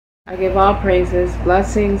I give all praises,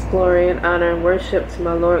 blessings, glory, and honor and worship to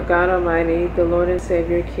my Lord God Almighty, the Lord and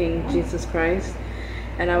Savior, King Jesus Christ.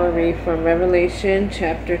 And I will read from Revelation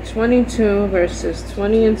chapter 22, verses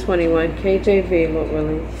 20 and 21, KJV, Lord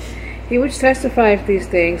willing. He which testifieth these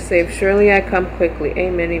things saith, surely I come quickly.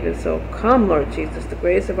 Amen. Even so, come, Lord Jesus. The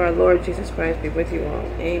grace of our Lord Jesus Christ be with you all.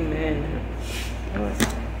 Amen.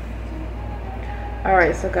 All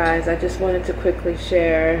right, so guys, I just wanted to quickly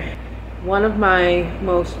share one of my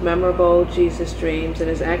most memorable Jesus dreams, and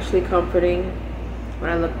it's actually comforting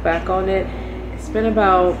when I look back on it. It's been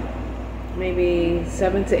about maybe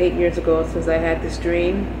 7 to 8 years ago since I had this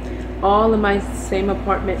dream, all in my same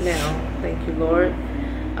apartment now. Thank you, Lord.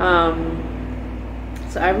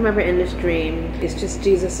 So I remember in this dream, it's just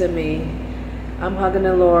Jesus and me. I'm hugging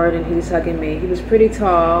the Lord and he's hugging me. He was pretty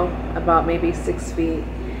tall, about maybe 6 feet.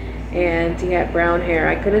 And he had brown hair.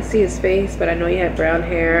 I couldn't see his face, but I know he had brown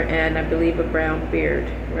hair and I believe a brown beard,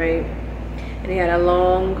 right? And he had a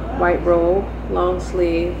long white robe, long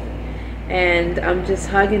sleeve, and I'm just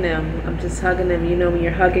hugging him. I'm just hugging him. You know, when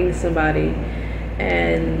you're hugging somebody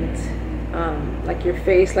and like your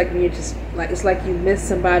face, like when you're just like, it's like you miss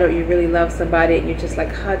somebody or you really love somebody and you're just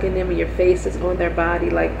like hugging them and your face is on their body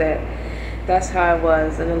like that. That's how I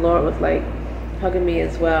was, and the Lord was like hugging me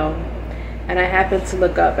as well. And I happened to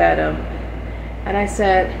look up at him and I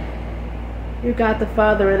said, you got the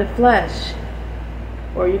Father in the flesh,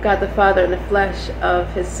 or you got the Father in the flesh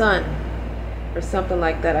of his Son, or something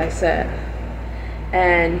like that I said.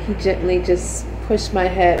 And he gently just pushed my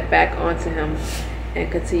head back onto him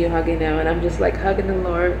and continued hugging him. And I'm just like hugging the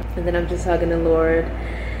Lord, and then I'm just hugging the Lord,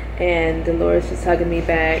 and the Lord's just hugging me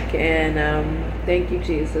back. And thank you,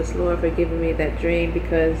 Jesus, Lord, for giving me that dream,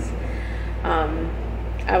 because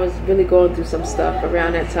I was really going through some stuff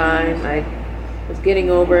around that time. I was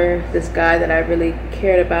getting over this guy that I really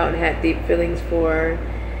cared about and had deep feelings for,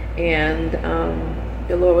 and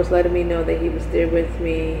the Lord was letting me know that he was there with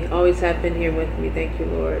me, always have been here with me. Thank you,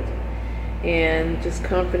 Lord. And just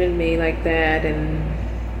comforting me like that, and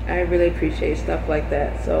I really appreciate stuff like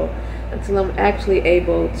that. So until I'm actually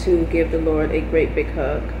able to give the Lord a great big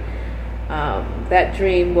hug, that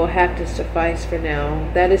dream will have to suffice for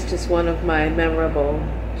now. That is just one of my memorable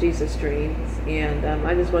Jesus dreams, and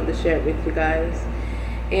I just wanted to share it with you guys.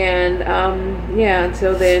 And yeah,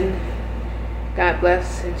 until then, God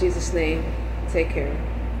bless. In Jesus' name, take care.